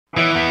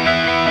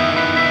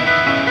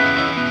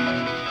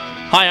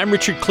Hi, I'm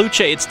Richard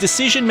Cloutier. It's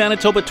Decision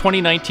Manitoba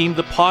 2019,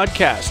 the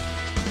podcast.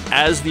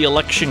 As the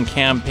election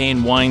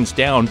campaign winds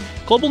down,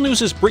 Global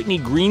News' Brittany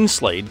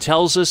Greenslade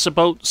tells us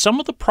about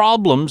some of the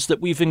problems that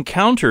we've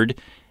encountered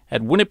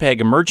at Winnipeg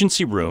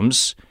emergency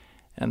rooms,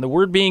 and the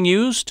word being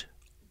used,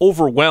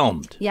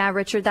 overwhelmed. Yeah,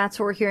 Richard, that's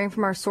what we're hearing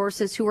from our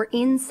sources who were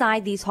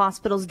inside these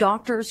hospitals,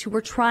 doctors who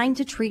were trying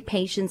to treat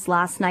patients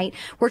last night.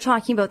 We're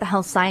talking about the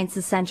Health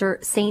Sciences Centre,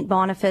 St.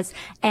 Boniface,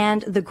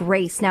 and the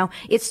Grace. Now,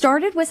 it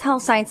started with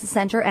Health Sciences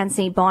Centre and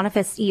St.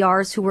 Boniface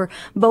ERs who were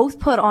both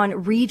put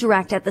on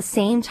redirect at the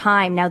same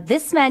time. Now,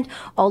 this meant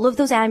all of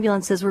those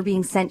ambulances were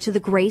being sent to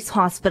the Grace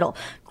Hospital,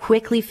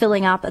 quickly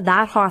filling up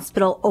that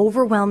hospital,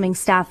 overwhelming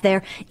staff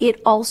there.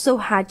 It also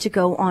had to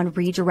go on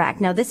redirect.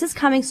 Now, this is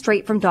coming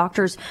straight from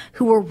doctors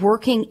who were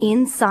working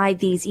inside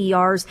these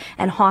ERs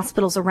and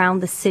hospitals around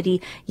the city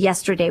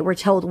yesterday. We're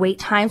told wait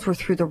times were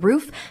through the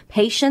roof.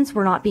 Patients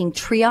were not being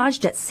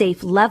triaged at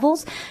safe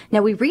levels.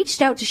 Now, we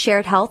reached out to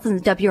Shared Health and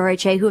the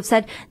WRHA, who have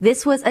said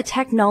this was a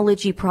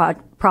technology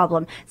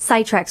problem.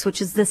 Cytrex,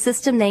 which is the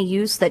system they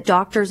use so that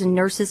doctors and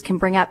nurses can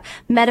bring up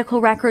medical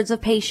records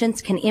of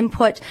patients, can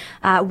input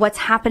what's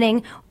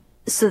happening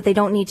so that they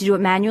don't need to do it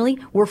manually.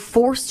 We're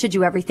forced to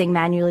do everything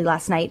manually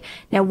last night.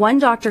 Now, one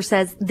doctor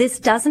says this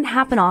doesn't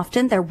happen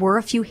often. There were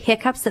a few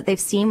hiccups that they've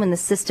seen when the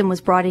system was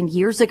brought in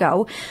years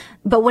ago.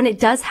 But when it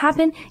does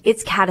happen,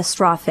 it's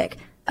catastrophic.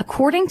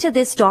 According to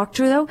this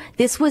doctor, though,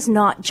 this was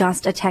not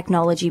just a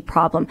technology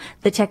problem.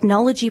 The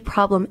technology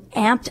problem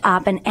amped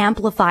up and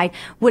amplified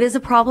what is a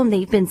problem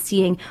they've been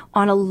seeing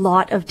on a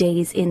lot of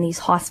days in these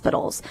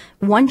hospitals.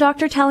 One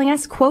doctor telling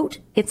us, quote,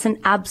 "It's an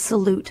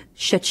absolute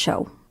shit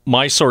show."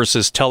 My source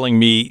is telling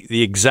me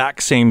the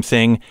exact same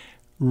thing,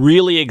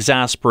 really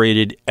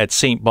exasperated at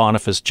St.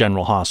 Boniface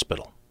General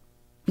Hospital.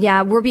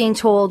 Yeah, we're being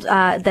told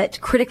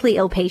that critically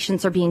ill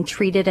patients are being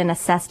treated and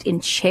assessed in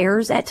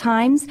chairs at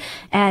times.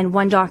 And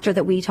one doctor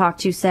that we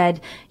talked to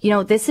said,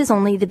 this is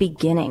only the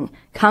beginning.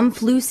 Come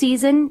flu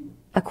season,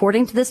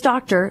 according to this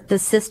doctor, the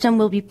system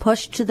will be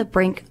pushed to the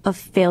brink of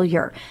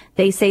failure.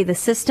 They say the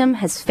system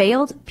has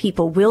failed,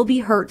 people will be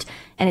hurt,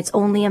 and it's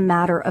only a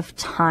matter of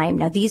time.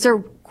 Now, these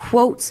are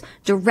quotes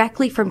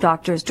directly from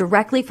doctors,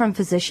 directly from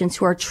physicians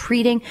who are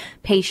treating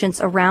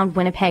patients around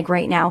Winnipeg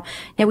right now.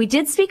 Now, we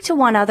did speak to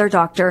one other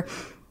doctor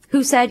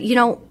who said,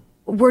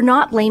 we're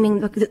not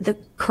blaming the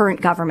current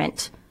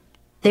government.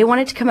 They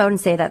wanted to come out and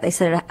say that. They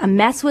said a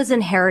mess was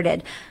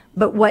inherited.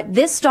 But what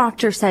this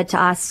doctor said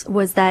to us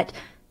was that,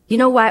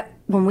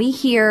 when we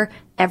hear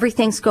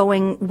everything's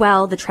going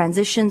well, the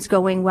transition's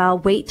going well,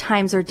 wait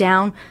times are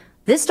down,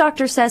 this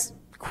doctor says,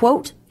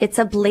 quote, "It's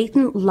a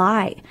blatant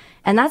lie."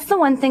 And that's the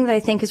one thing that I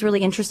think is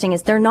really interesting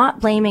is they're not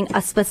blaming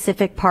a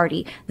specific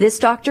party. This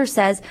doctor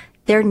says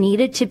there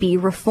needed to be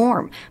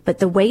reform, but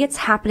the way it's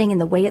happening and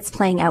the way it's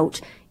playing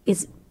out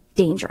is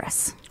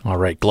dangerous. All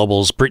right,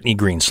 Global's Brittany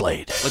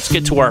Greenslade. Let's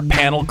get to our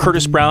panel.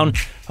 Curtis Brown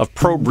of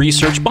Probe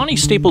Research. Bonnie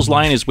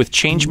Staples-Lyon is with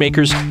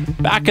Changemakers.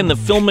 Back in the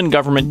Filman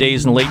government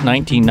days in the late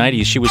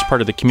 1990s, she was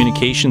part of the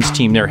communications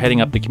team there,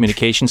 heading up the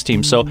communications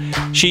team. So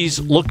she's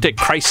looked at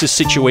crisis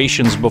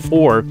situations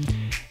before.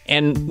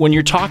 And when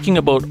you're talking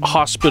about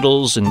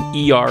hospitals and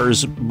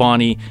ERs,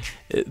 Bonnie,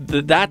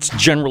 that's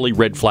generally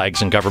red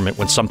flags in government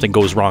when something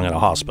goes wrong in a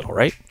hospital,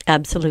 right?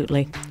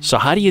 Absolutely. So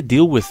how do you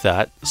deal with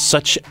that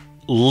such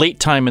late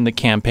time in the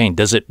campaign?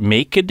 Does it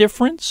make a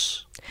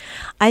difference?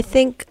 I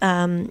think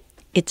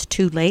it's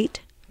too late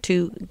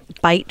to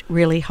bite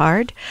really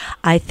hard.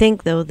 I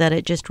think, though, that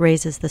it just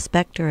raises the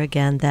specter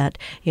again that,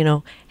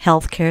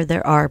 healthcare,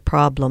 there are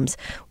problems.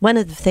 One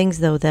of the things,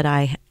 though, that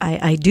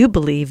I do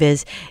believe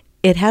is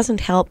it hasn't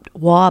helped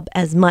WAB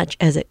as much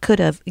as it could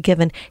have,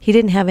 given he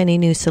didn't have any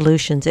new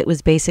solutions. It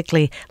was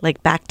basically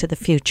like Back to the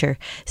Future.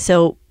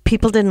 So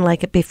people didn't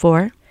like it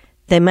before.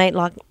 They might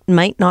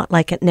not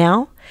like it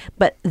now,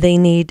 but they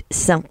need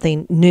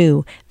something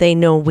new. They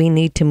know we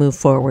need to move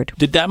forward.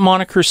 Did that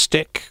moniker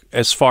stick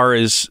as far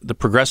as the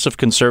Progressive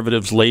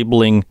Conservatives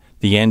labeling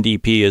the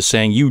NDP as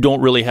saying, you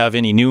don't really have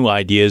any new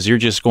ideas, you're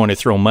just going to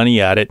throw money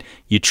at it?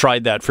 You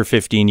tried that for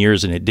 15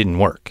 years and it didn't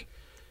work.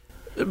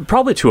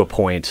 Probably to a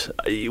point.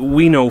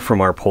 We know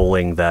from our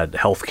polling that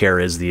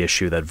healthcare is the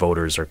issue that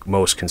voters are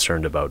most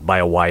concerned about by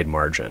a wide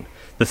margin.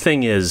 The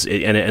thing is,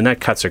 and that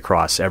cuts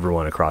across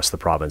everyone across the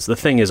province, the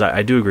thing is,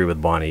 I do agree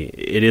with Bonnie,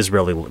 it is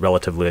really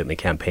relatively late in the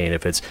campaign.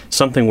 If it's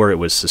something where it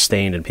was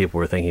sustained and people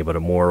were thinking about it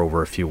more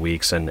over a few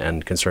weeks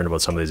and concerned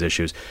about some of these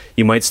issues,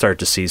 you might start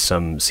to see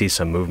some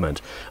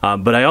movement.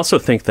 But I also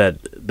think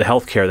that the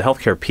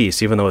healthcare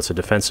piece, even though it's a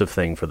defensive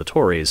thing for the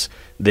Tories,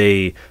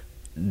 they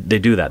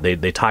do that.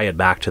 They tie it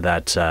back to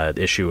that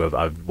issue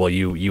of well,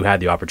 you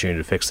had the opportunity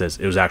to fix this.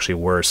 It was actually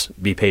worse.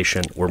 Be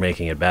patient. We're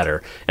making it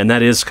better. And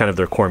that is kind of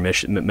their core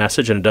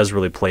message. And it does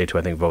really play to,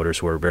 I think, voters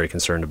who are very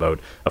concerned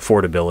about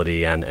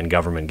affordability and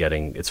government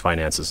getting its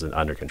finances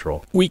under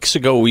control. Weeks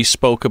ago, we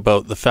spoke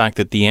about the fact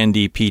that the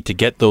NDP, to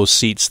get those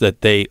seats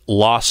that they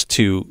lost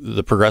to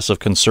the Progressive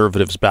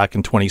Conservatives back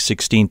in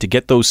 2016, to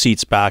get those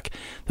seats back,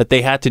 that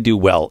they had to do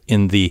well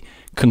in the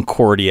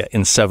Concordia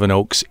and Seven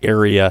Oaks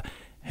area.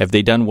 Have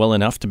they done well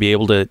enough to be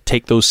able to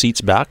take those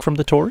seats back from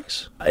the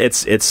Tories?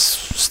 It's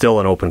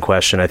still an open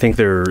question. I think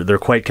they're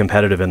quite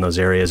competitive in those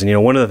areas.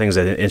 And one of the things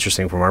that's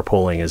interesting from our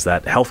polling is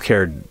that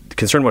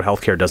concern about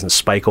healthcare doesn't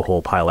spike a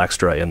whole pile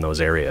extra in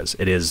those areas.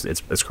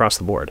 It's across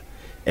the board.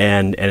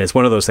 And it's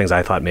one of those things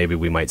I thought maybe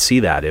we might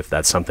see that if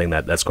that's something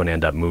that's going to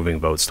end up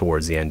moving votes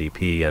towards the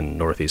NDP and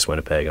Northeast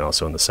Winnipeg and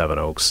also in the Seven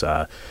Oaks,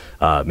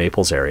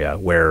 Maples area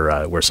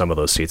where some of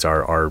those seats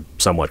are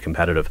somewhat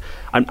competitive.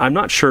 I'm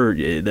not sure.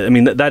 I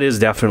mean, that is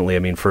definitely,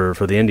 for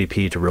the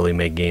NDP to really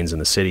make gains in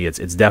the city,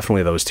 it's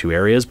definitely those two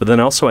areas. But then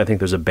also I think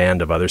there's a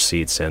band of other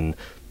seats in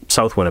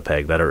South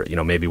Winnipeg that are,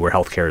 maybe where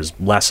healthcare is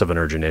less of an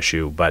urgent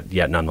issue, but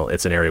yet nonetheless,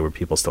 it's an area where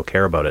people still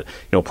care about it.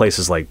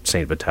 Places like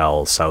St.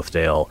 Vital,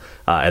 Southdale,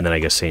 and then I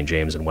guess St.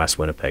 James and West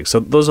Winnipeg.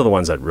 So those are the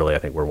ones that really I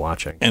think we're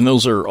watching. And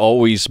those are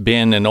always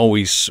been and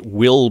always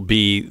will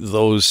be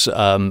those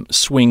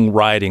swing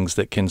ridings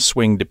that can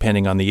swing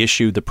depending on the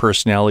issue, the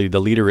personality, the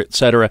leader,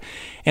 etc.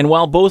 And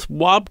while both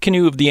Wab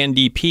Kinew of the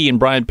NDP and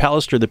Brian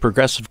Pallister, the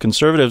Progressive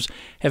Conservatives,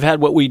 have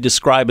had what we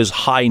describe as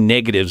high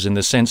negatives in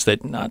the sense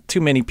that not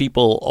too many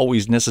people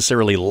always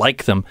necessarily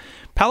like them,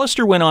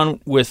 Pallister went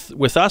on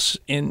with us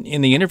in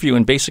the interview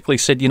and basically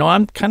said,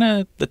 I'm kind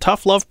of the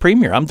tough love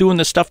premier. I'm doing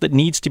the stuff that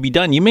needs to be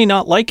done. You may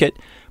not like it,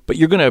 but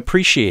you're going to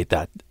appreciate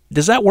that.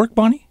 Does that work,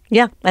 Bonnie?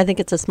 Yeah, I think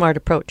it's a smart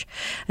approach.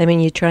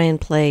 You try and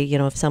play,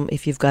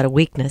 if you've got a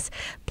weakness,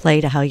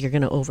 play to how you're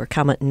going to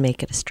overcome it and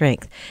make it a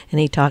strength. And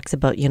he talks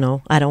about,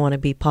 I don't want to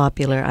be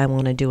popular. I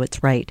want to do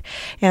what's right.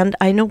 And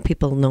I know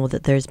people know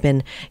that there's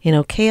been,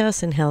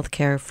 chaos in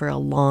healthcare for a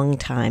long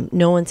time.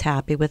 No one's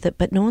happy with it,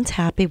 but no one's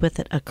happy with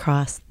it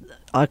across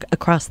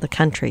the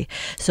country.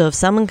 So if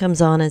someone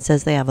comes on and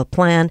says they have a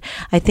plan,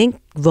 I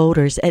think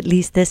voters, at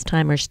least this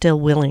time, are still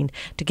willing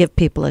to give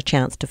people a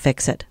chance to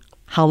fix it.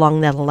 How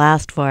long that'll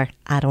last for,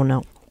 I don't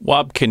know.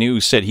 Wab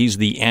Kinew said he's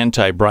the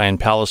anti-Brian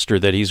Pallister,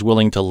 that he's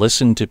willing to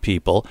listen to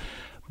people,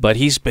 but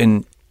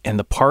and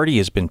the party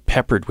has been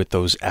peppered with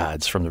those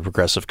ads from the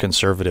Progressive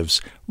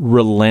Conservatives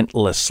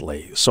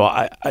relentlessly. So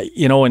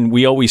and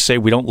we always say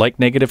we don't like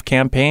negative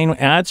campaign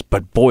ads,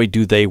 but boy,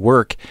 do they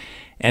work.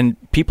 And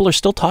people are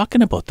still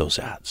talking about those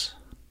ads.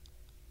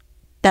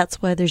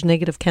 That's why there's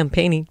negative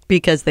campaigning,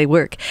 because they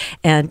work.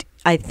 And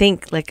I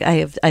think, like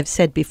I've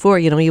said before,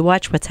 you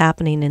watch what's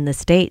happening in the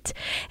States,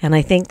 and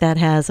I think that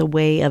has a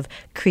way of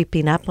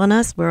creeping up on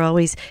us. We're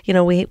always,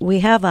 we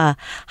have a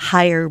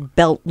higher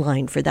belt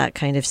line for that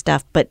kind of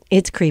stuff, but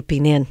it's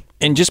creeping in.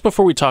 And just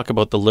before we talk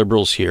about the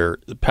Liberals here,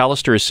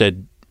 Pallister has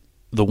said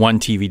the one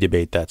TV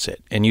debate, that's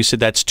it. And you said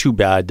that's too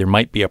bad. There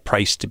might be a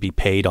price to be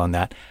paid on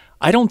that.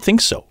 I don't think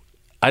so.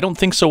 I don't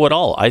think so at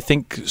all. I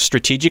think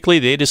strategically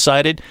they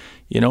decided,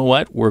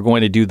 we're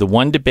going to do the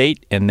one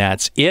debate and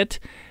that's it.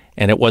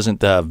 And it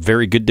wasn't a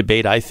very good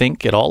debate, I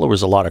think, at all. There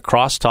was a lot of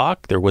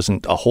crosstalk. There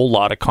wasn't a whole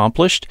lot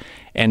accomplished.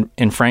 And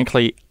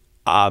frankly,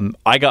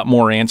 I got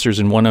more answers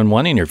in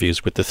one-on-one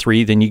interviews with the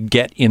three than you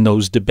get in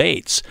those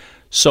debates.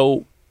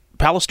 So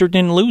Pallister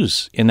didn't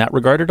lose in that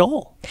regard at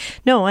all.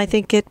 No, I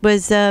think it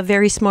was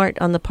very smart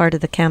on the part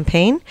of the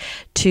campaign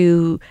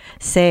to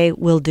say,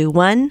 we'll do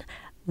one.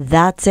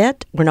 That's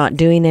it. We're not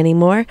doing any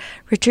more.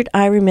 Richard,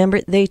 I remember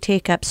they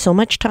take up so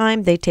much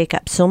time, they take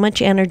up so much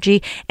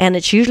energy, and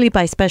it's usually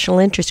by special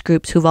interest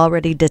groups who've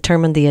already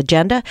determined the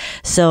agenda.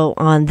 So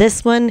on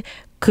this one,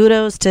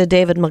 kudos to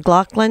David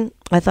McLaughlin.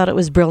 I thought it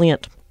was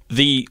brilliant.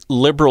 The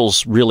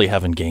Liberals really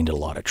haven't gained a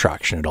lot of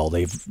traction at all.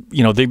 They've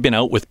been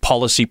out with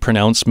policy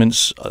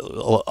pronouncements,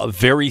 a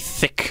very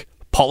thick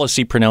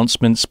policy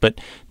pronouncements, but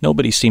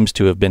nobody seems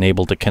to have been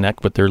able to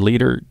connect with their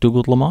leader,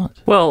 Dougald Lamont.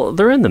 Well,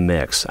 they're in the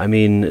mix.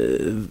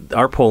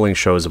 Our polling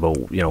shows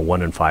about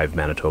 1 in 5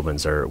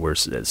 Manitobans were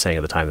saying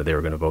at the time that they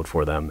were going to vote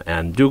for them,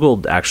 and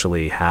Dougald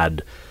actually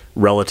had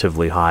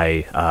relatively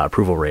high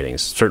approval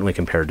ratings, certainly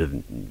compared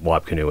to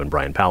Wab Kinew and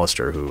Brian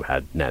Pallister, who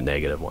had net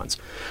negative ones.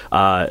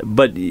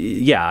 But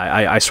yeah,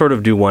 I sort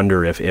of do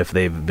wonder if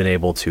they've been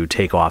able to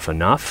take off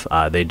enough.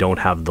 They don't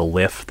have the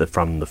lift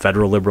from the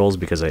federal Liberals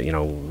because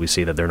we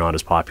see that they're not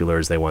as popular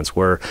as they once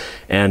were,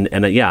 and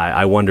yeah,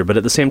 I wonder. But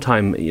at the same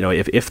time,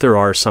 if there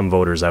are some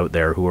voters out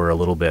there who are a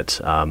little bit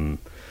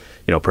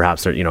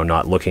perhaps they're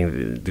not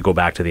looking to go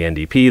back to the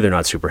NDP. They're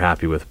not super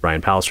happy with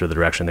Brian Pallister, the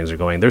direction things are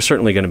going. They're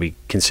certainly going to be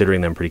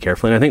considering them pretty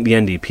carefully. And I think the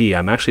NDP,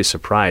 I'm actually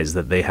surprised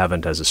that they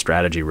haven't, as a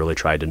strategy, really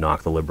tried to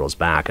knock the Liberals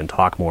back and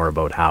talk more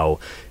about how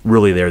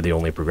really they're the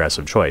only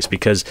progressive choice.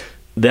 Because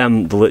the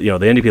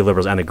NDP,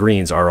 Liberals, and the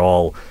Greens are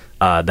all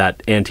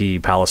that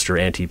anti-Pallister,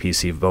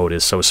 anti-PC vote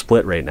is so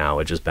split right now.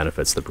 It just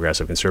benefits the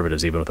Progressive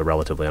Conservatives, even with a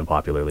relatively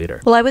unpopular leader.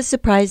 Well, I was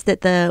surprised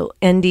that the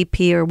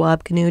NDP or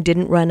Wab Kinew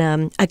didn't run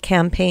a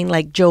campaign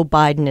like Joe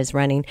Biden is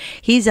running.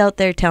 He's out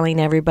there telling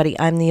everybody,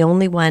 I'm the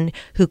only one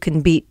who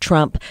can beat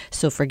Trump,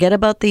 so forget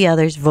about the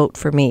others, vote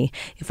for me.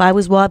 If I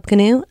was Wab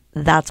Kinew,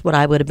 that's what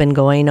I would have been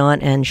going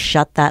on and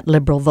shut that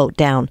Liberal vote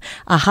down.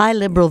 A high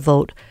Liberal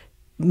vote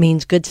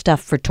means good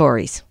stuff for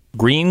Tories.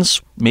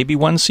 Greens, maybe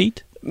one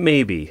seat?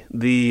 Maybe.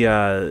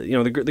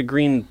 The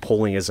Green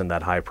polling isn't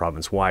that high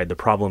province-wide. The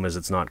problem is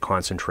it's not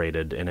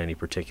concentrated in any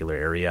particular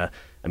area.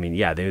 I mean,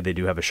 yeah, they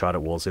do have a shot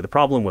at Wolseley. The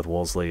problem with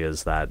Wolseley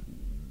is that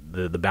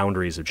the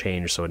boundaries have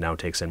changed, so it now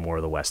takes in more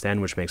of the West End,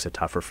 which makes it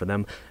tougher for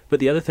them. But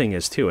the other thing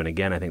is, too, and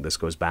again, I think this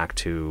goes back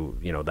to,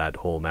 that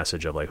whole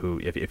message of, like, who,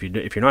 if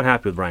you're not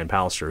happy with Brian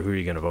Pallister, who are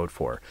you going to vote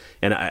for?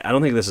 And I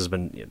don't think this has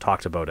been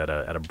talked about at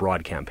a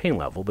broad campaign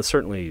level, but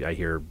certainly I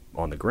hear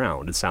on the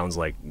ground, it sounds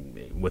like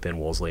within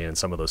Wolseley and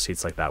some of those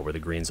seats like that where the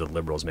Greens or the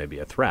Liberals may be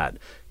a threat,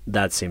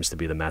 that seems to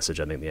be the message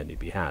I think the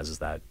NDP has, is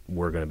that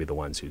we're going to be the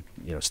ones who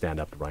stand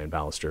up to Brian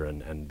Pallister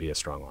and be a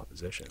strong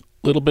opposition.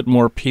 A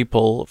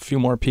few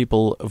more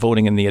people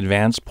voting in the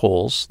advanced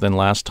polls than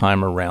last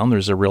time around.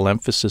 There's a real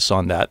emphasis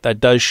on that. That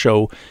does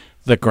show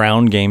the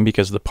ground game,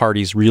 because the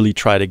parties really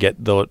try to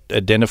get the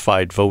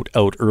identified vote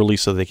out early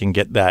so they can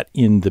get that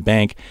in the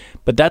bank.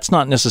 But that's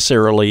not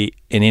necessarily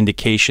an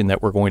indication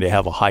that we're going to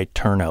have a high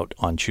turnout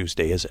on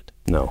Tuesday, is it?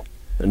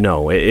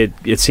 No,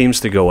 it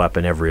seems to go up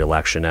in every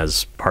election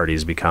as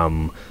parties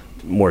become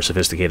more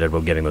sophisticated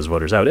about getting those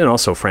voters out. And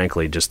also,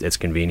 frankly, just it's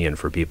convenient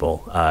for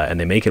people, and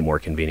they make it more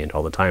convenient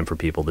all the time for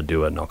people to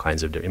do it in all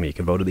kinds of you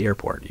can vote at the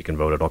airport, you can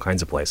vote at all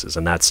kinds of places,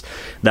 and that's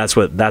I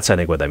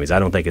think what that means. I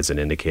don't think it's an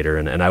indicator,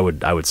 and I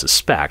would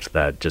suspect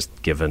that just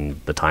given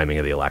the timing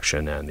of the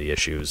election and the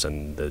issues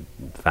and the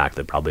fact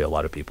that probably a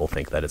lot of people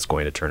think that it's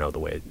going to turn out the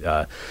way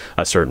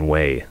a certain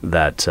way,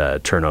 that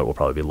turnout will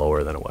probably be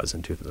lower than it was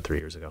in 3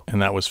 years ago. And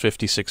that was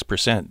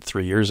 56%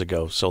 3 years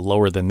ago, so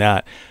lower than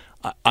that.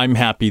 I'm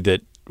happy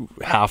that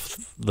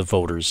half the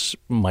voters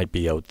might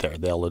be out there,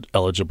 the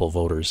eligible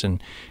voters,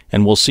 and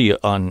we'll see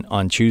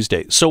on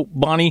Tuesday. So,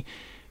 Bonnie,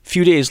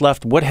 few days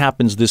left. What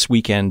happens this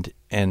weekend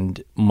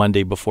and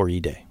Monday before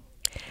E-Day?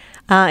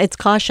 It's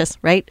cautious,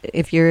 right?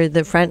 If you're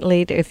the front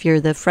lead, if you're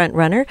the front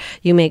runner,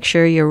 you make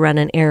sure you're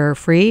running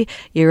error-free.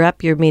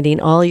 You're meeting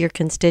all your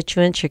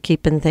constituents. You're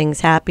keeping things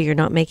happy. You're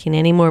not making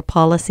any more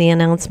policy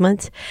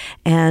announcements,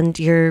 and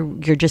you're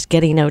just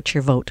getting out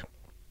your vote.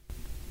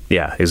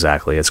 Yeah,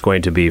 exactly. It's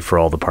going to be for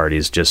all the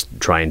parties just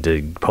trying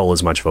to pull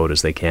as much vote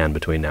as they can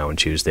between now and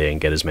Tuesday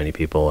and get as many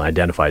people,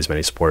 identify as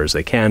many supporters as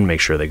they can, make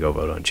sure they go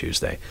vote on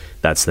Tuesday.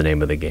 That's the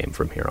name of the game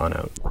from here on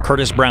out.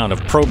 Curtis Brown of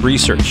Probe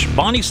Research,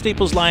 Bonnie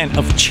Staples-Lyon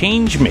of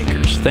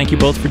Changemakers. Thank you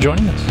both for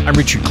joining us. I'm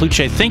Richard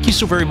Cloutier. Thank you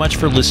so very much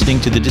for listening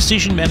to the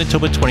Decision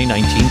Manitoba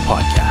 2019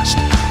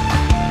 podcast.